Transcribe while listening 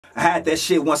I had that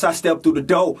shit once I stepped through the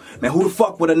door. Man, who the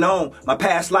fuck would've known? My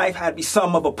past life had to be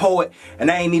some of a poet,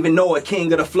 and I ain't even know it,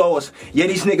 king of the floors. Yeah,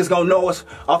 these niggas gon' know us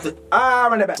off the...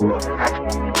 run it back.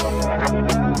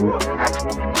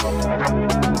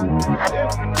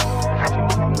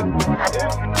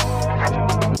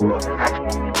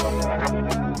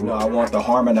 You know, I want the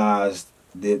harmonized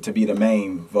to be the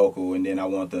main vocal, and then I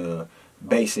want the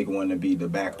basic one to be the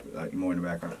back, like more in the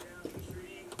background.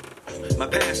 My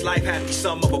past life had to be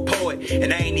some of a poet,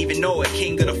 and I ain't even know it,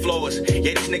 king of the floors. Yeah,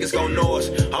 these niggas gon' know us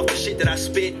off the shit that I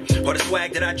spit or the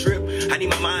swag that I drip. I need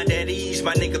my mind at ease,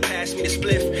 my nigga pass me the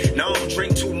spliff. Now I don't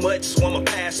drink too much, so I'ma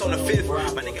pass on the fifth.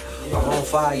 My nigga, I'm on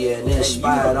fire and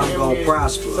inspired, I'm gon'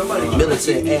 prosper.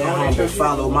 Militant and humble,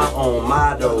 follow my own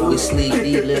motto. We sleep,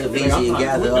 eat, live easy, and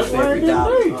gather up every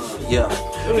dollar. Yeah.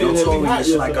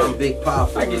 Notorious like I'm Big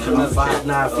Papa. I'm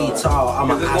 5'9" feet tall,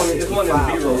 I'm an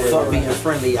I-65. Fuck being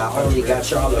friendly, I only got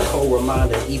y'all a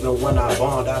co-reminder. Even when I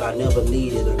bond out, I never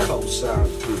needed a co-sign.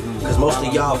 Cause most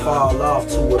of y'all fall off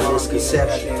to a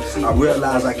misconception. I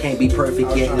realize I can't be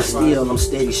perfect yet, and still I'm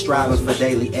steady striving for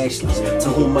daily excellence. To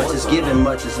whom much is given,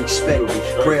 much is expected.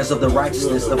 Prayers of the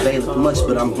righteousness availeth much,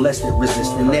 but I'm blessed at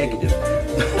resisting negative.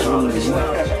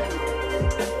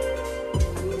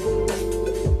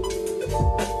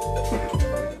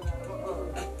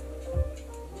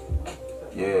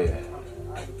 yeah.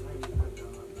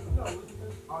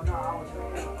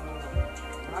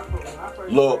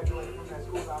 Look.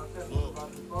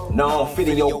 No, I don't fit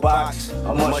in your box.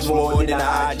 I'm much more than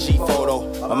an IG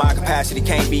photo. My capacity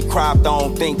can't be cropped, I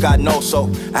don't think I know so.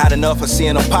 I had enough of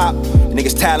seeing them pop. The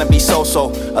niggas' talent be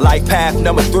so-so. A life path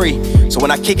number 3. So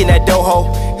when I kick in that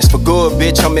doho, it's for good,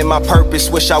 bitch. I'm in my purpose,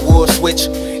 wish I would switch.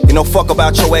 You know, fuck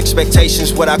about your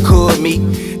expectations, what I could meet.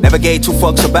 Never gave 2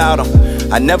 fucks about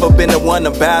them. I never been the one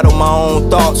to battle my own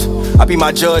thoughts. I be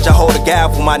my judge, I hold a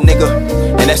gavel, my nigga.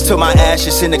 And that's till my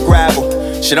ashes in the gravel.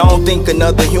 Shit, I don't think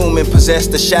another human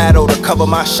possessed the shadow to cover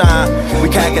my shine. We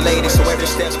calculated so every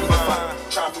step's be defined.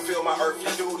 Trying to fulfill my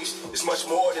earthly duties, it's much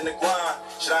more than the grind.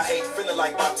 Shit, I hate feeling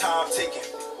like my time ticking.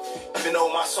 Even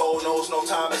though my soul knows no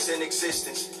time is in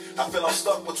existence, I feel I'm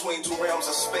stuck between 2 realms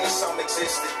of space, I'm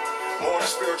existing. More in the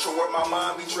spiritual where my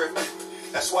mind be drifting.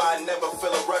 That's why I never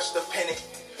feel a rush to pen it.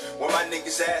 When my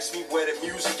niggas ask me where the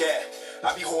music at,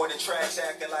 I be hoarding tracks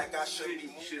acting like I should be.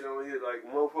 Shit on here like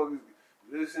motherfuckers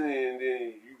listening, and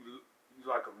then you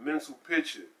like a mental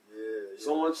picture. Yeah.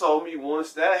 Someone told me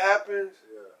once that happens,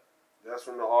 that's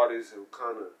when the artist will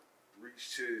kind of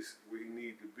reach to where he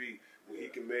need to be, when he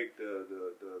can make the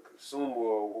consumer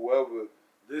or whoever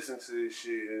listen to this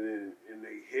shit, and then in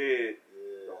their head,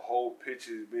 the whole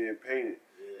picture is being painted.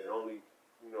 And only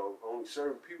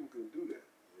certain people can do that.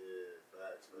 Yeah,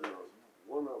 facts, man.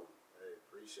 One of them. Hey,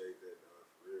 appreciate that, dog,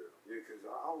 for real. Yeah, because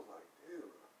I was like,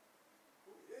 damn,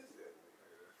 who is that nigga?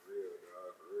 That's real,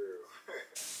 dog, for real.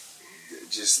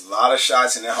 Just a lot of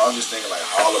shots in there. I'm just thinking like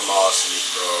Harlem Street,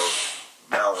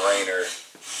 bro, Mount Rainier.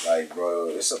 Like, bro,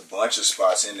 it's a bunch of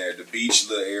spots in there. The beach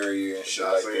little area and shit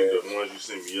like that. The ones you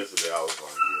sent me yesterday, I was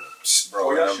like, yeah. Bro,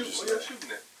 where y'all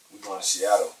shooting at? We going to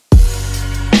Seattle.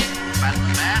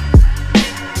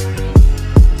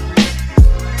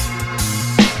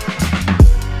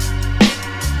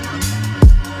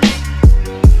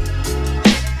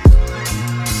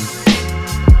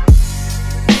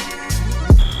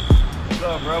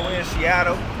 Bro, we're in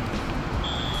Seattle.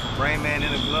 Rain Man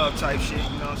in a glove type shit, you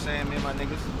know what I'm saying? Me and my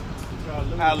niggas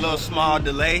had a little small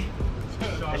delay.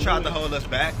 They tried to hold us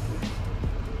back.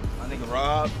 My nigga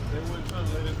Rob. They weren't trying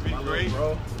to let us be great.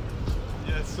 Bro.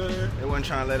 Yes, sir. They weren't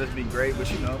trying to let us be great, but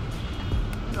you know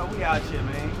we out here,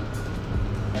 man.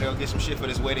 Gotta go get some shit for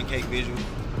this wedding cake visual.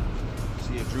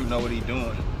 See if Drew know what he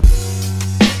doing.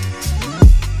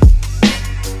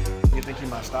 You think he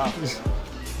might stop us?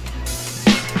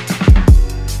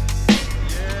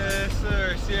 Yes,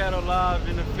 sir. Seattle Live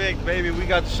in effect, baby. We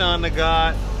got the Sean the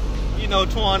God. You know,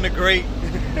 Twan the Great.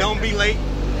 Don't be late.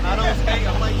 I don't skate.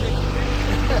 I'm like this.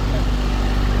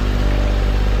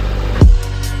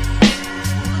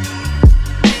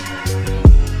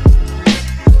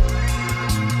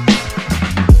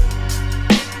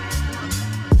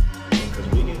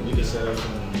 We can set up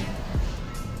some,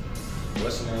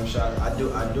 what's the name shot?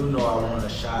 I do know I want a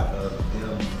shot of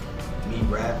them, me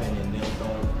rapping and them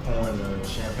pouring the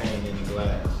champagne in the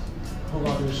glass. Who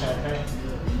gonna do the champagne?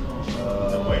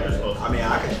 I mean, I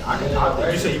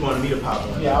can. You said you wanted me to pop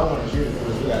one. Yeah, I wanted you to do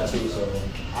it. We got 2, so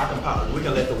I can pop. We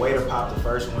can let the waiter pop the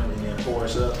first one and then pour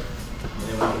us up,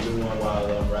 and then we can do one while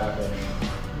I'm rapping.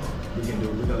 We can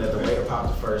let the waiter pop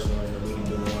the first one, and we can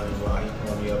do one while he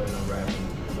pour me up and I'm rapping,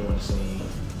 doing the scene.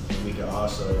 And we can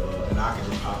also, and I can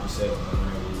just pop the second one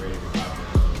whenever we're ready to pop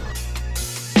it.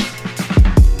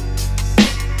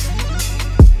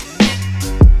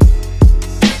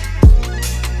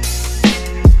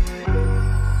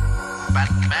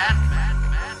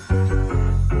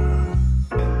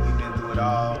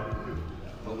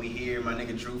 we here. My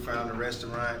nigga Drew found the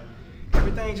restaurant.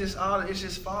 Everything it's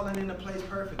just falling into place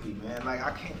perfectly, man. Like I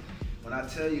can't. When I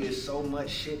tell you, it's so much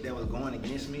shit that was going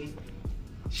against me.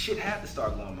 Shit had to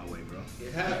start going my way, bro.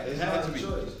 It had to be.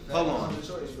 Hold on.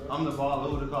 I'm the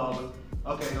baller. Who the caller?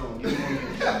 Okay, hold on.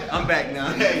 I'm back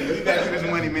now. Hey, we back to this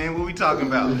money, man. What we talking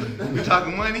about? We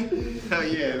talking money? Hell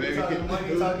yeah, baby. Talking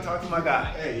money. Talk to my guy.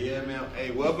 Hey, yeah, man.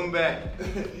 Hey, welcome back.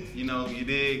 You know, you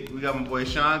dig? We got my boy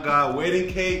Sean God.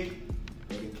 Wedding cake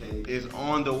is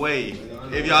on the way.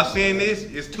 If y'all seeing this,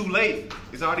 it's too late.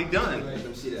 It's already done. Let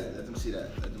them see that.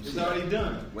 It's already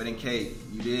done. Wedding cake.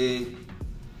 You dig?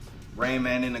 Rain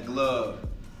Man in the glove.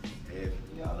 If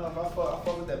y'all know if I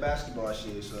fuck with that basketball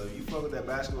shit, so if you fuck with that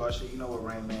basketball shit, you know what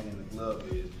Rain Man in the glove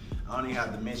is. I don't even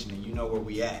have to mention it. You know where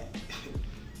we at.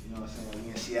 You know what I'm saying?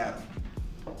 We in Seattle.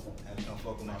 Have to come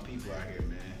fuck with my people out here,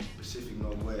 man. Pacific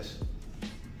Northwest.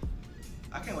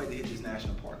 I can't wait to hit this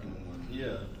national park in the morning.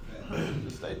 Yeah.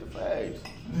 Just state the facts.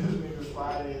 This nigga's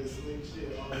Friday is slick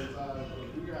shit all the time.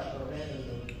 You got no hands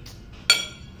though.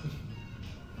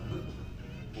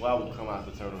 Well, I would come out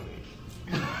the turtleneck.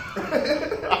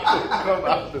 Come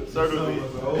out the turtleneck.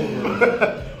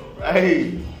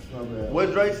 Hey,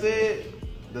 what Drake said?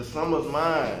 The summer's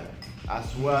mine. I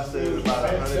swear I said it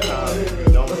about 100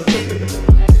 times. Don't say it.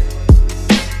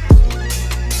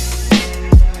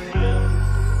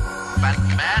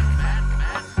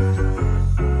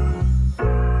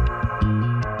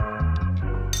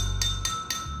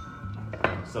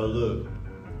 So look,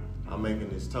 I'm making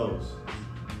this toast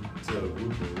to a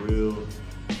group of real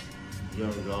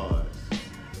young guards.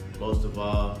 Most of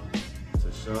all,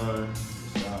 to Sean,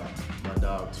 my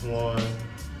dog Twan,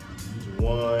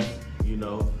 Juwan. You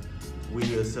know, we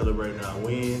here celebrating our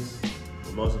wins,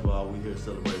 but most of all, we here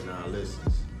celebrating our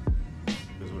lessons.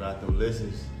 Because without them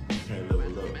lessons, you can't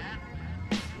level up.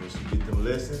 Once you get them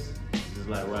lessons, it's just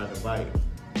like riding a bike.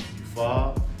 You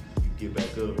fall, you get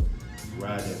back up, you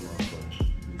ride that motherfucker.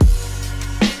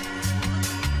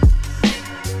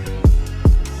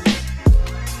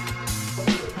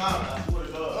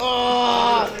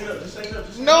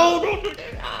 No, don't do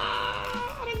that.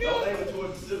 Don't aim it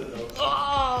towards the ceiling though.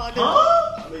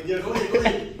 Huh? I mean, yeah, go ahead.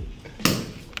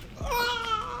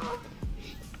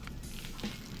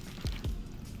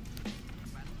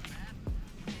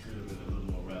 Could have been a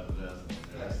little more rapid.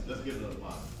 Let's get another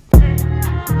pot.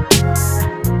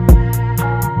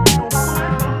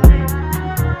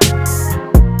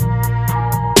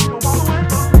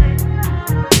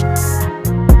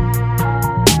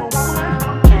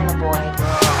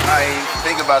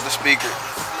 About the speaker.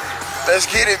 Let's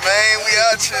get it, man. We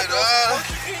out here, dog.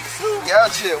 We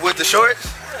out here with the shorts.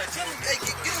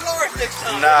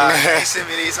 Nah, he sent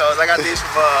me these hoes. I got these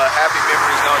from Happy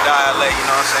Memories Don't Die LA. You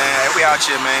know what I'm saying? And we out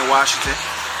here, man, Washington.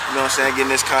 You know what I'm saying?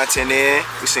 Getting this content in.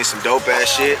 We seen some dope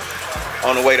ass shit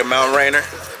on the way to Mount Rainier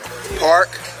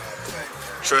Park.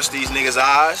 Trust these niggas'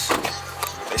 eyes.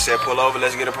 They said pull over,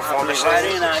 let's get a performance in. Right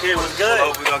in out here was good. Pull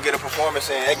over, we gonna get a performance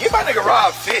in. Hey, get my nigga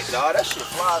Rob fit, dog. That shit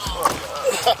fly as fuck.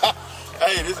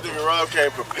 Hey, this nigga Rob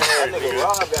came prepared, That nigga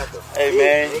Rob got the Hey, fit,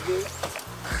 man.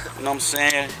 nigga. You know what I'm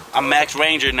saying? I'm Max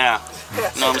Ranger now. You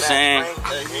know what I'm saying?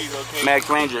 Max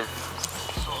Ranger.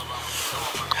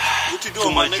 What you doing,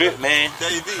 Too much drip, man.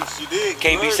 Davies, you did.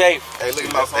 Can't be safe. Hey, look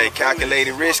at my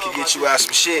calculated risk can get you out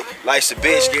some shit. Life's a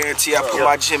bitch, guarantee I put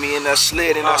my Jimmy in that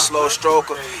slid and that slow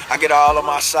stroker. I get all on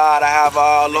my side, I have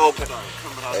all open.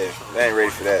 Hey, they ain't ready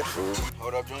for that, fool.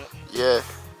 Hold up, joint. Yeah.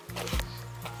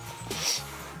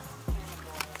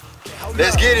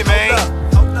 Let's get it, man.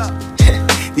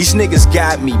 These niggas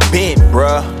got me bent,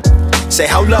 bruh. Say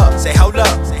hold up, say hold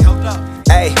up, say hold up.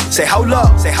 Hey, say hold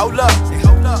up, say hold up, say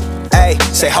hold up. Hey,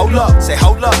 say hold up, say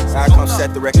hold up. I come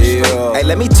set the record straight. Hey,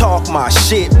 let me talk my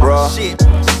shit, bruh.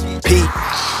 Pete.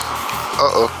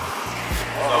 Uh-oh.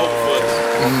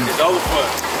 It's over for.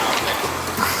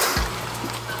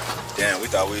 Damn, we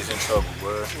thought we was in trouble,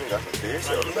 bro. Got some beers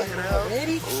on the back of the house.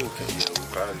 Oh, okay, yeah, we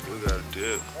probably got a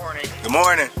dip. Morning. Good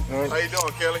morning. How you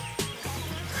doing, Kelly?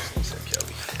 What's up,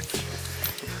 Kelly?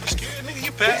 Scared nigga,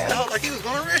 you passed out like he was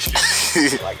gonna arrest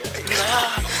you.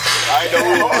 I know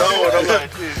who was on. I'm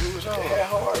like, who was on?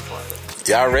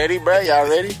 Y'all ready, bro? Y'all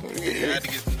ready?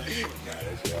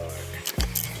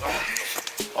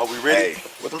 Are we ready? Hey,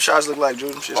 what them shots look like, Drew?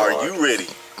 Them shit's Are hard. you ready?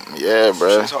 Yeah,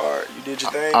 bro. Shit's hard. You did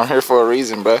your thing. I'm here for a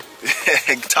reason, bro.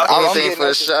 Talk I'm about thinking getting for a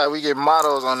that shot. We get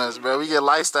mottos on us, bro. We get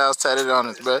lifestyles tatted on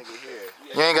us, bro.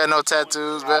 You ain't got no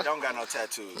tattoos, bro? I don't got no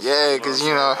tattoos. Yeah, cause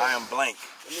you know. I am blank.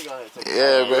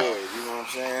 Yeah, bro. You know what I'm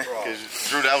saying? Cause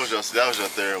Drew, that was your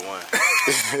third one.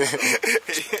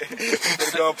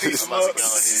 Piece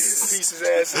his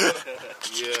ass up.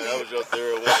 Yeah, that was your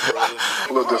third one, brother.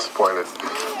 A little disappointed,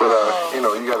 but you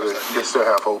know, you gotta still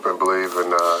have hope and believe,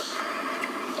 and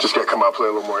just gotta come out, play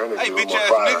a little more energy, a little more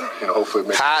fire. You know, hopefully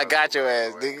make. I got your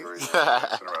ass, nigga.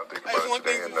 Hey, one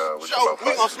thing, show,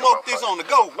 we gonna smoke this on the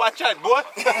go. Watch out, boy.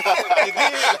 This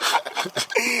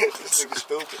nigga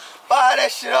stupid. Fire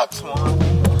that shit up, Twan.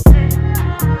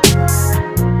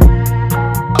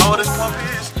 Oh, this pump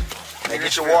is. Hey,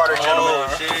 get your water, gentlemen.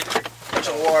 Get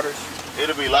your water.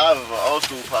 It'll be live if an old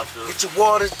school pops up. Get your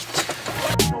water.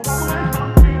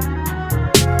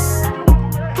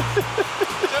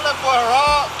 Tell that boy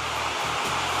Rob.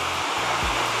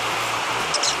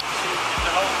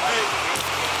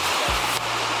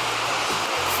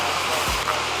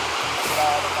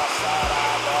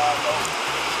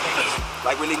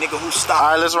 Like really, nigga, who stopped?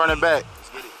 All right, let's run it back.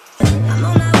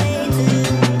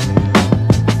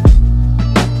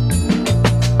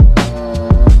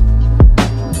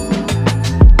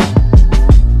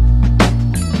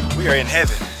 We are in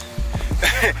heaven.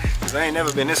 Cause I ain't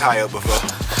never been this high up before.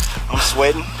 I'm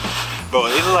sweating. Bro,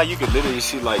 it look like you could literally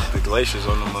see like the glaciers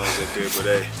on the mugs up there, but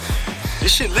hey.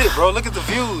 This shit lit, bro. Look at the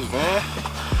views, man.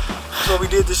 That's what we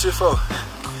did this shit for.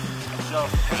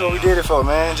 That's what we did it for,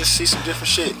 man. Just see some different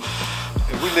shit.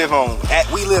 We live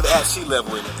at sea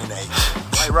level in the H.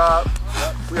 Right, Rob?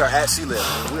 We are at sea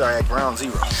level. We are at ground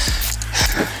zero.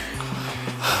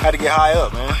 Had to get high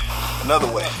up, man.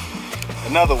 Another way.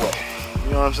 Another way.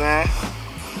 You know what I'm saying?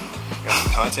 Got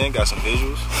some content, got some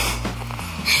visuals.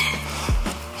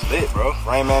 It's lit, bro.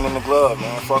 Rain Man in the glove,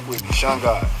 man. Fuck with me. Sean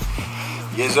God.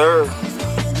 Yes, sir.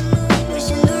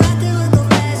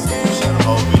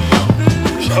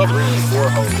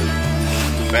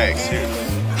 Facts, seriously.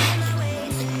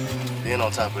 Then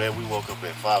on top of that, we woke up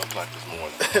at 5 o'clock this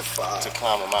morning to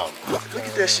climb a mountain. Look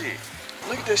at that shit.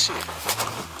 Look at that shit.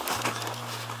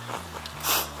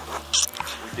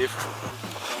 We different.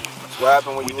 That's what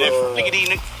happened when you Look at these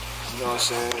niggas. You know what I'm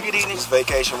saying? Look at these This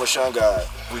vacation with Sean God.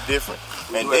 We different.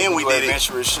 And then we did it.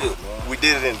 Adventurous shit, man. We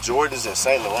did it in Jordans and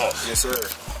St. Laurent. Yes, sir.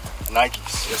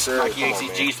 Nikes. Yes, sir. Nike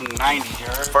ACGs from the 90s, you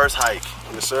heard? First hike.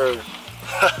 Yes, sir.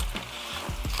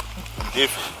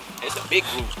 Different. It's a big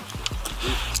group.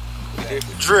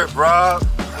 Drip, Rob.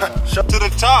 Shut to the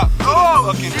top.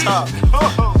 Oh, fucking top.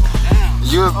 Oh,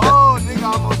 nigga, I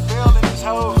almost fell in this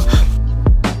hole.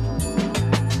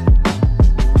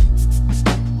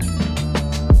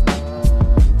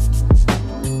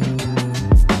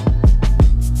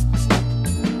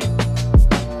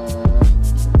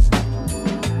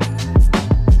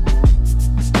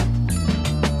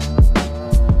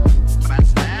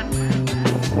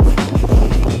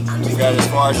 You got as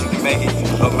far as you can make it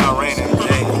up Mount Rainier and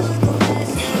James.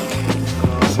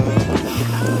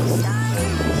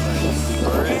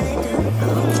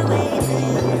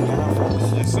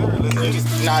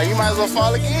 Nah, you might as well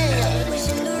fall again.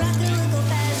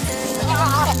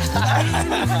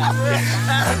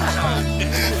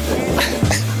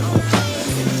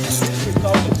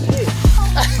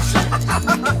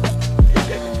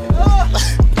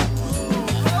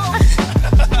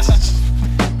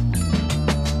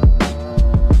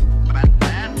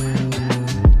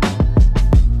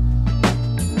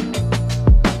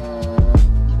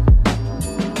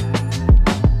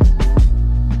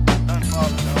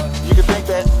 You can think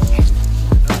that.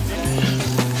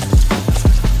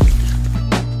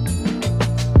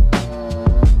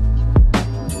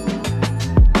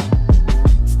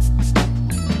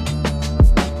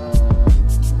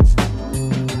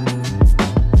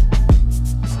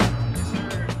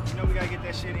 You know we gotta get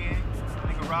that shit in.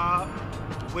 Nigga Rob,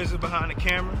 wizard behind the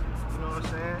camera. You know what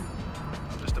I'm saying?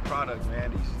 I'm just the product,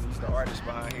 man. He's the artist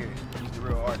behind here. He's the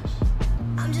real artist.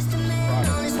 I'm just a man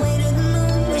on his way to the